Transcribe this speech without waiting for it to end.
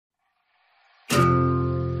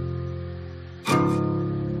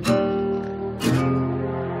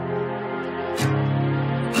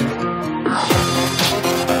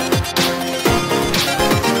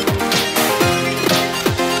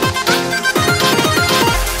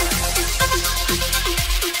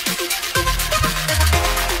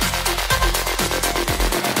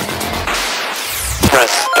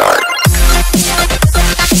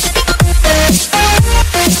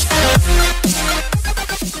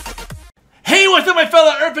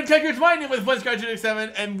Checkers, my name is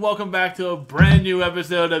VoiceGuy267, and welcome back to a brand new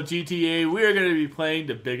episode of GTA. We are going to be playing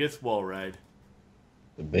the biggest wall ride.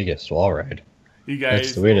 The biggest wall ride? You guys,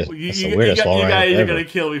 that's the weirdest wall you ride guys are ever. going to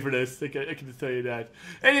kill me for this. I can just tell you that.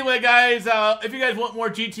 Anyway, guys, if you guys want more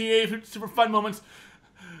GTA super fun moments,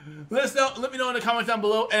 let me know in the comments down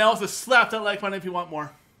below, and also slap that like button if you want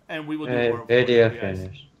more, and we will do more. Video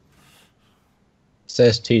finish.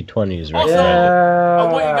 Says T20 is right Also, there. I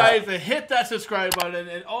want you guys to hit that subscribe button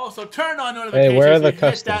and also turn on notifications. Hey, where are the and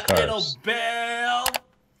custom hit that little cars? bell.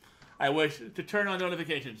 I wish to turn on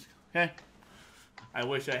notifications. Okay. I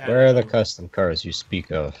wish I had. Where are the custom cars you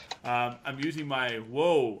speak of? I'm using my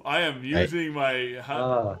whoa. I am using my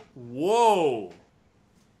whoa.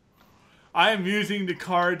 I am using the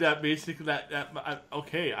card that basically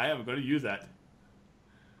okay. I am going to use that.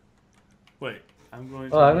 Wait. I'm going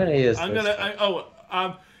to. Oh, I'm gonna use.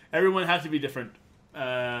 Everyone has to be different.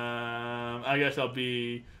 I guess I'll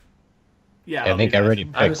be. Yeah. I think I already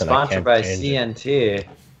picked. I'm sponsored by change CNT.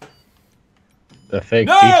 The fake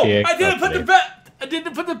No, GTA I didn't put company. the bet. I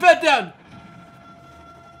didn't put the bet down.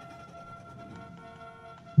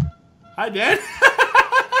 I did.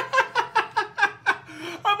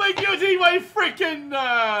 I'm like using my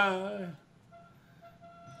freaking.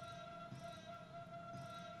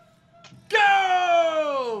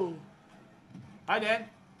 Go! Hi, Dan.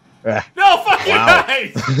 No, fuck you Wow.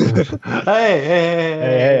 guys!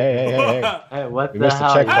 Hey, Hey, what We the missed the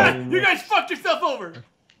hell? checkpoint. You guys fucked yourself over!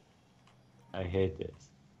 I hate this.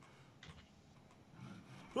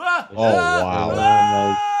 Ah, Oh,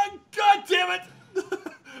 wow. God damn it!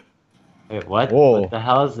 Wait, what? Whoa. What the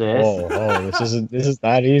hell is this? Oh, this is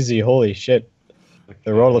not easy. Holy shit.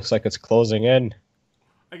 The road looks like it's closing in.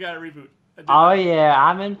 I gotta reboot. Oh yeah,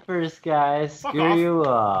 I'm in first, guys. Fuck Screw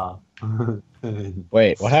off. you up.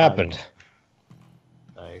 Wait, what happened?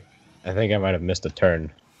 Like, I think I might have missed a turn.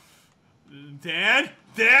 Dan?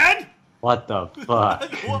 Dan? what the fuck?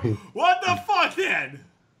 What the fuck, Dan?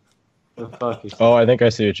 The fuck is? Oh, I think I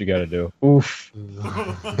see what you gotta do. Oof.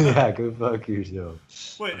 Yeah, go fuck yourself.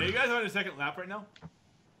 Wait, are you guys on a second lap right now?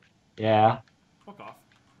 Yeah. Fuck off.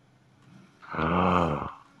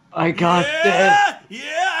 I got this.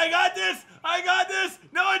 Yeah, I got this! I got this!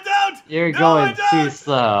 No, I don't! You're No, going I don't! too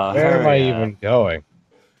slow. Where am I Hurry up. even going?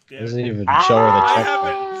 Damn Doesn't it. even show where the I check.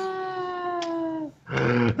 haven't.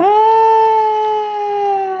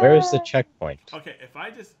 Where's the checkpoint? Okay, if I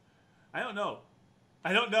just... I don't know.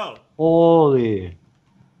 I don't know. Holy.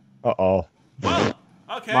 Uh-oh. Well,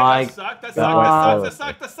 okay, My that sucked. That God.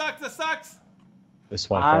 sucks. That sucks. This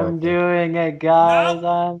one. I'm doing it, guys.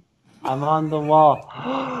 I'm on the wall.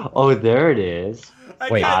 Oh, there it is.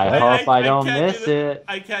 Wait, I hope I don't miss it.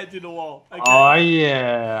 I can't do the wall. I can't. Oh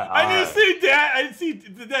yeah. I didn't see Dad. I didn't see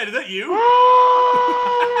Dad. Is that you?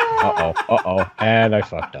 Uh-oh. And I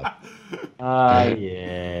fucked up.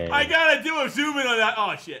 Yeah. I gotta do a zoom in on that.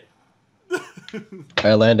 Oh shit.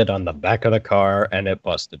 I landed on the back of the car and it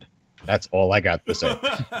busted. That's all I got to say.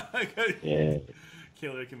 Yeah.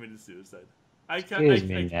 Killer committed suicide. I Excuse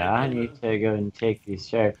me now. I need to go and take these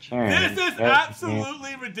sharp turns. This is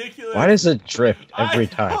absolutely ridiculous. Why does it drift every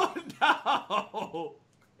time? Oh no!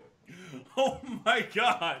 Oh my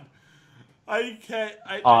god! I can't.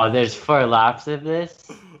 Oh, there's 4 laps of this?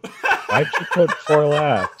 Why'd you put 4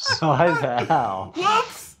 laps? What the hell?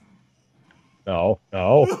 Whoops! No.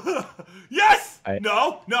 Yes! I-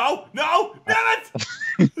 No! Damn it!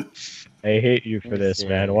 I hate you for this,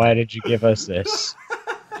 man. Why did you give us this?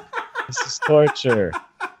 This is torture.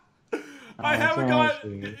 I haven't done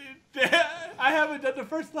the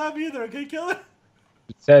first lap either, okay, Killer?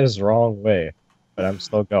 It says wrong way, but I'm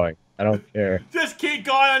still going. I don't care. Just keep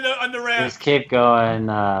going on the ramp. Just keep going.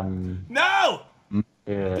 No! Damn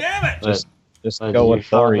it! Just Did go you with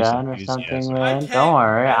fall Thor's down or something, enthusiasm. man? Don't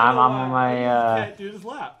worry. I'm on my I can't do this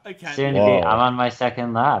lap. I can't. soon do to be. Whoa. I'm on my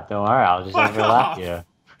 2nd lap. Don't worry. I'll just Fuck overlap off. you.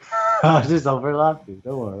 I'll just overlap you.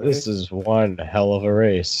 Don't worry. This is one hell of a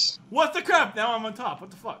race. What the crap? Now I'm on top.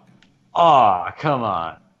 What the fuck? Oh, come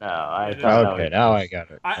on. No, I thought Okay, now I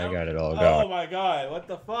got it. I I- got it all Oh going. my god! What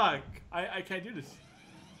the fuck? I can't do this.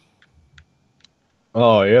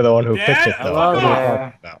 Oh, you're the one who Dad? picked it, though. Hello What are you there.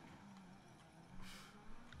 talking about?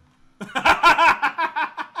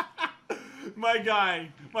 My guy.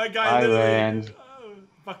 I literally- ran.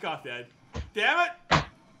 Fuck off, Dad. Damn it!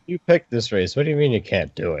 You picked this race. What do you mean you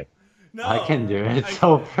can't do it? No. I can do it. It's I-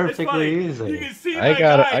 so it's perfectly funny. easy. You can see I my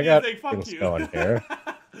got it. guy I got saying, fuck things you. going here.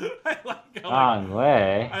 I like how Wrong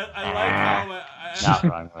way. I like how Not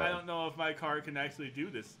wrong way. I don't know if my car can actually do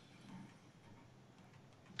this.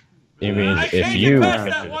 You mean I if can't you get past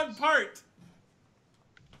could that do one this. part.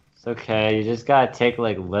 It's okay. You just gotta take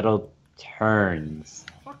like little turns.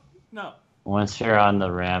 No. Once you're on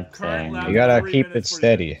the ramp Current thing. lap You gotta 3 keep it minutes, 40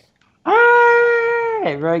 steady.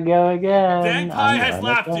 Alright, here I go again. Dang Pie has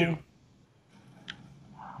lapped you.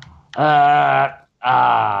 What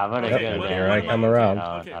a Okay, good what, here what I am come okay, around.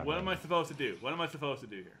 Okay, what am I supposed to do? What am I supposed to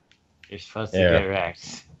do here? You're supposed to There. get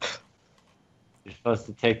wrecked. You're supposed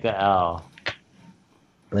to take the L.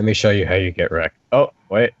 Let me show you how you get wrecked. Oh,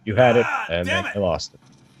 wait, you had it, Ah, and damn then it. you lost it.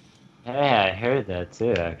 Hey, I heard that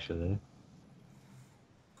too, actually.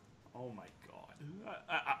 Oh my god.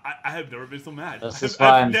 I have never been so mad. This is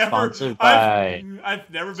why I'm never, sponsored by. I've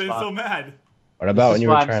never been so mad. What about This when is you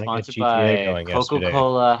why were I'm trying to get sponsored GTA by going yesterday?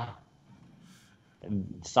 Coca-Cola,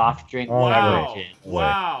 soft drink Oh, Wow. beverages.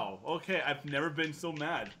 Wow. Okay, I've never been so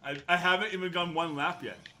mad. I haven't even gone one lap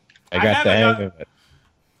yet. I got the haven't hang of it.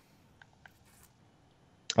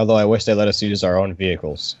 Although I wish they let us use our own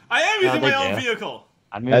vehicles. I am No, using they my own do. vehicle.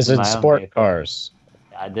 I'm As using in my own sport vehicle. cars.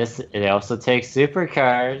 It also takes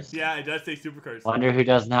supercars. Yeah, it does take supercars. Wonder who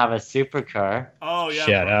doesn't have a supercar. Oh yeah.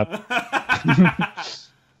 Shut up.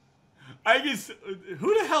 I guess.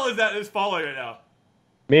 Who the hell is that that's following right now?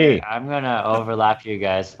 Me. I'm gonna overlap you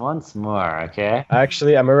guys once more, okay?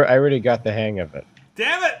 Actually, I already got the hang of it.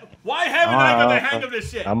 Damn it! Why haven't I got the hang of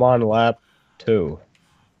this shit? I'm on lap 2.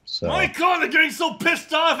 So My god, I'm getting so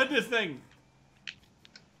pissed off at this thing.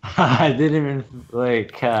 I didn't even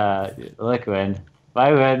look when.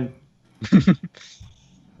 Bye when.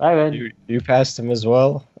 Bye when. you passed him as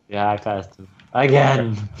well? Yeah, I passed him.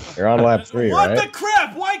 Again. You're on lap 3, What right? the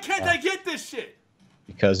crap? Why can't I get this shit?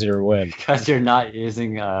 Because you're win. Because you're not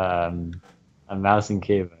using a mouse and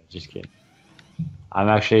keyboard. Just kidding. I'm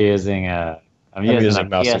actually using I'm using a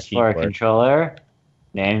mouse and PS4 keyboard. controller,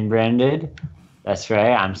 name branded. That's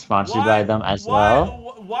right. I'm sponsored by them as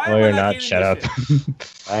well. Why No, am I you're not not. getting Shut this up.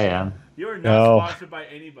 shit? I am. You're not No. sponsored by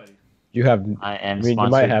anybody. You have. I am I mean, you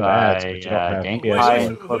sponsored might have by ads, but you don't have Dank PS4. Pie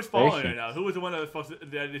Who's following right Corporation. now? Who was the one that was supposed to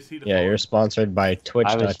that I just see the Yeah, phone? you're sponsored by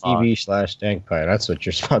twitch.tv/dankpie. That's what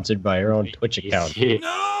you're sponsored by, your own Twitch account. No!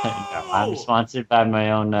 I'm sponsored by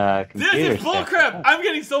my own computer. This is stuff. bullcrap! I'm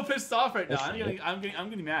getting so pissed off right now. Listen. I'm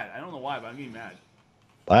getting mad. I don't know why, but I'm getting mad.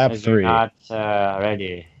 Lap Because you're 3. not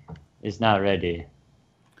ready. It's not ready.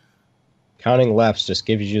 Counting laps just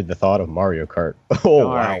gives you the thought of Mario Kart. Oh, Don't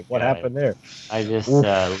wow. worry, What guys. happened there? I just Oof.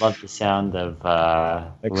 love the sound of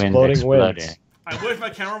wind Exploding exploding. winds. I wish my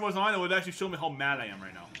camera was on. It would actually show me how mad I am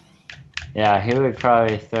right now. Yeah, he would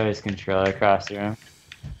probably throw his controller across the room.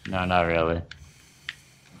 No, not really.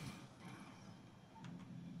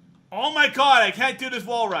 Oh my god, I can't do this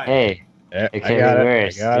wall ride. Hey, Yeah, it I could got be it.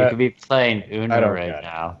 worse. I got You it. could be playing I Uno don't right got it.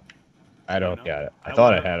 now. I don't Uno? get it. I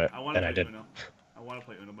thought wanna- I had it, wanna and I play didn't. Uno. I want to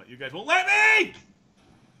play Uno, but you guys won't let me!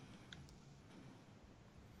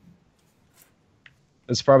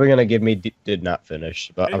 It's probably gonna give me did not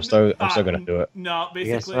finish, but I'm still gonna do it. No,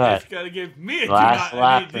 basically, what? it's gotta give me a Last do not.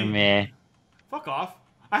 lap for me. Fuck off.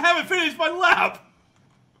 I haven't finished my lap!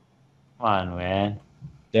 Come on, man.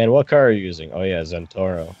 Dan, what car are you using? Oh yeah,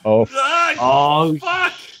 Zentoro. Oh, Ah, Oh,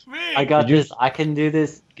 fuck me! I got this. I can do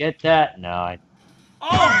this. Get that? No,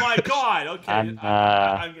 Oh my god, okay.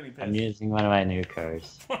 I'm getting pissed. I'm using one of my new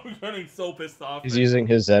cars. I'm getting so pissed off. he's man. using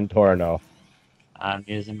his Zentoro now. I'm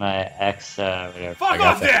using my X whatever. Fuck I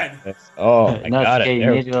got off that. then! Oh, I No, it's got okay. it. You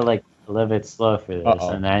There need to go like a little bit slow for this, Uh-oh.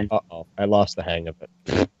 and then I lost the hang of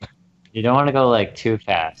it. you don't want to go like too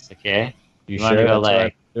fast. Okay? You wanna sure go, that's what I'm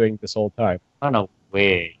like- doing this whole time? Oh no,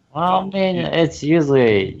 wait. Well, I mean, it's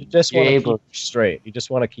usually You just you're want to able. keep straight. You just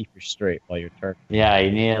want to keep you straight while you're turning. Yeah,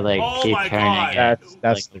 you need to like Oh keep my turning God. it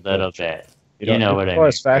That's like the a little goal. bit. You don't- know what I go mean,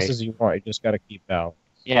 as fast right? as you want. You just got to keep balance.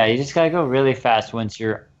 Yeah, you just gotta go really fast once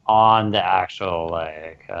you're on the actual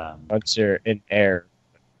Once you're in air,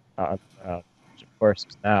 which of course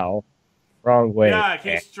is now wrong way. Yeah, I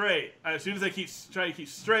keep straight. As soon as I try to keep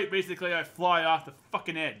straight, basically I fly off the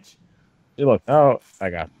fucking edge. You look. Oh, I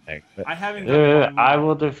got the hang of it. I haven't done it on I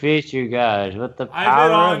will defeat you guys with the I've power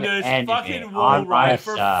been on of this anime fucking wall on my ride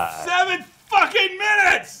for side. 7 fucking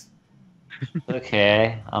minutes!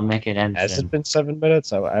 Okay, I'll make it end Has soon. it been 7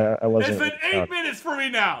 minutes? I wasn't. It's been really 8 counting. minutes for me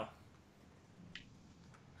now!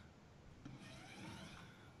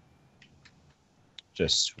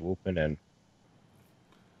 Just swooping in.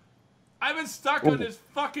 I've been stuck on this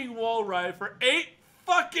fucking wall ride for 8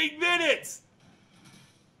 fucking minutes!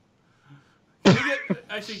 Can we get,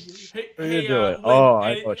 actually, hey, What are you hey, doing? Lynn, Oh,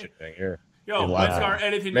 I edit- know what you're doing here. Yo, Wow. let's start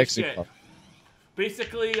editing this shit. Mexico.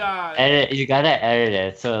 Basically, Edit. You gotta edit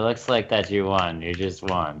it so it looks like that you won. You just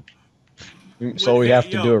won. So we have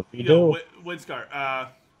to do a redo. Winscar,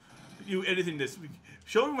 you editing this.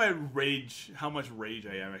 Show me my rage, how much rage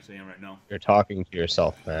I am right now. You're talking to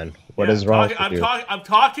yourself, man. What Yeah, is wrong I'm with you? I'm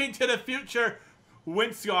talking to the future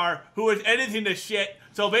Windscar, who is editing the shit.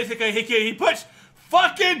 So basically, he puts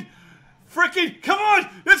fucking freaking. Come on,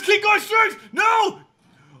 let's keep going straight. No.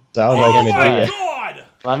 Sounds like Oh an my idiot. god.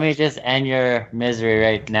 Let me just end your misery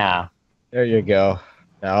right now. There you go.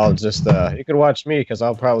 Now I'll just you can watch me because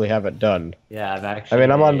I'll probably have it done. Yeah, I'm actually.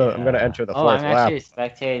 I'm gonna enter the fourth I'm lap. actually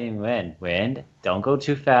spectating Wind. Wind, don't go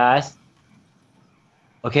too fast.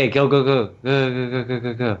 Okay, go.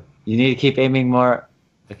 You need to keep aiming more.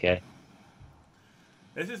 Okay.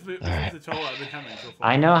 This is the total I've been having so far.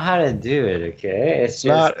 I know how to do it. Okay, It's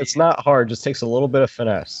not hard. Just takes a little bit of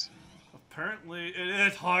finesse. Apparently, it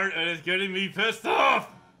is hard and it's getting me pissed off.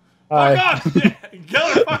 Hi. Fuck off,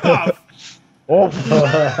 Killer. Fuck off.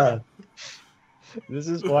 Oh. This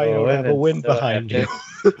is why you Oh, have a wind so behind epic.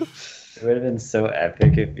 you. It would have been so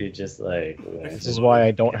epic if you just like. This is why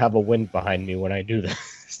I don't have a wind behind me when I do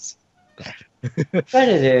this. Oh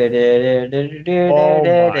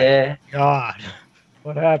my God.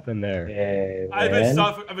 What happened there? Okay,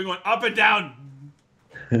 I've been going up and down.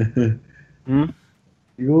 Hmm?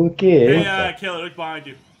 You okay? Hey, Killer, look behind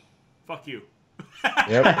you. Fuck you.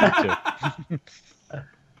 Yep, me too.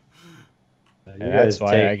 That's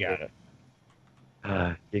why I got it.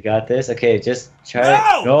 You got this? Okay, just try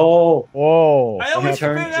No! it. No! Whoa. I always You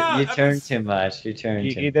spin out. you turned too much. You turned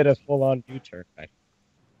He too did a full-on U-turn.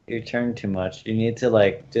 You turned too much. You need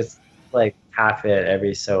to just tap it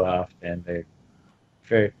every so often.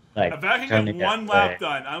 For like If I can turning get one it lap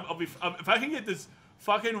right. done, if I can get this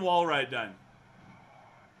fucking wall ride done.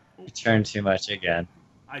 You turned too much again.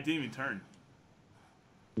 I didn't even turn.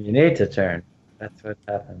 You need to turn. That's what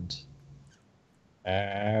happened.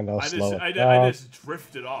 And I'll I slow it I down. just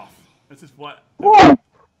drifted off. This is what. What?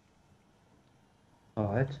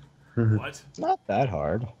 What? It's not that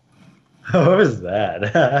hard. What was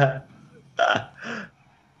that?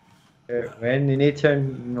 When you need to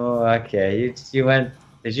turn. Oh, okay. You went.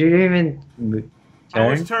 Did you even I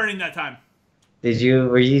was turn? turning that time.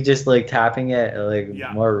 Were you just tapping it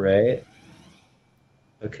Yeah. more right?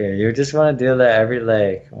 Okay, you just want to do that every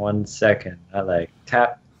 1 second. I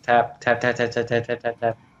tap.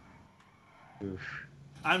 Oof.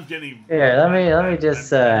 I'm getting. Here, let me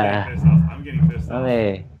just I'm getting pissed off.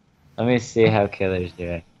 let me see how Killer's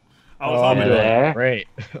doing. I was Oh, on I'm Yeah. the. doing there. great.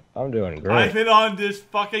 I'm doing I've great. been on this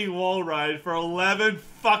fucking wall ride for 11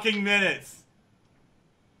 fucking minutes.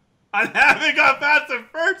 I haven't got past the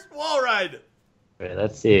first wall ride. Wait,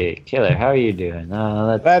 let's see, Killer, how are you doing?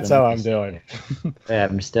 That's how I'm doing. Yeah,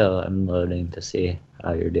 I'm loading to see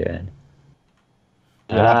how you're doing.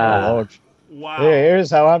 Yeah, load. Wow.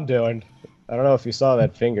 Here's how I'm doing. I don't know if you saw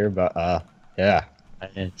that finger, but yeah. I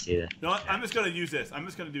didn't see that. You know what? I'm just gonna use this. I'm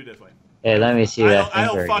just gonna do it this way. Hey, let me see that I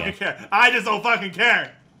don't finger fucking again. care. I just don't fucking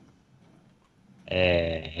care.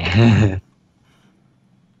 Hey.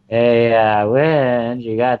 Hey, Wind,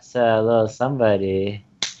 you got a little somebody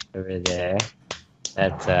over there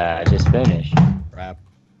that just finished. Crap.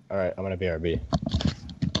 All right, I'm gonna BRB.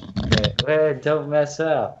 Wind, don't mess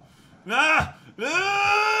up. Ah!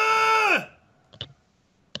 Ah!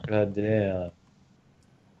 God damn.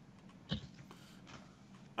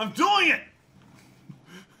 I'm doing it.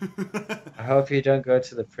 I hope you don't go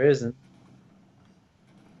to the prison.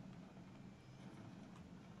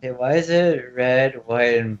 Hey, why is it red,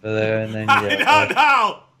 white, and blue, and then I don't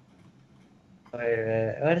know. white,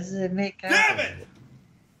 red? What does it make out Damn of? it.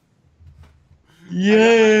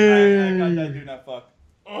 Yeah. I got that do not fuck.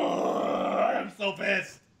 Oh, I'm so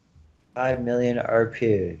pissed. 5 million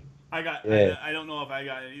RP. I got. Yeah. I don't know if I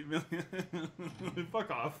got 8 million. Fuck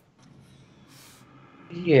off.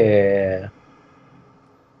 Yeah.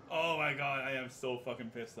 Oh my god, I am so fucking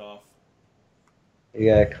pissed off. You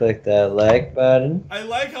gotta click that like button. I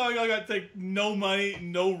like how I got to take no money,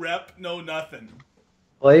 no rep, no nothing.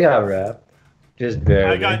 Well, you got wrapped. Just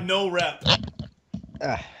barely. I got no rep.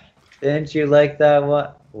 Didn't you like that one?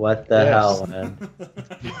 What the Yes. hell, man?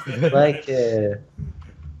 Like it.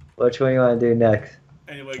 Which one you want to do next?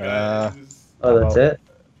 Anyway, guys. Oh, that's it?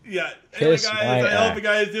 Yeah. Anyway, Kiss guys, my I hope ass. you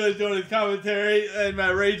guys do enjoy the commentary and my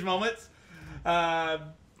rage moments.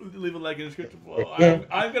 Leave a like in the description below.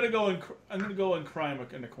 I'm gonna go and cry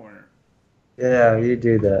in the corner. Yeah, you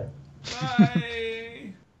do that.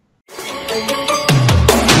 Bye.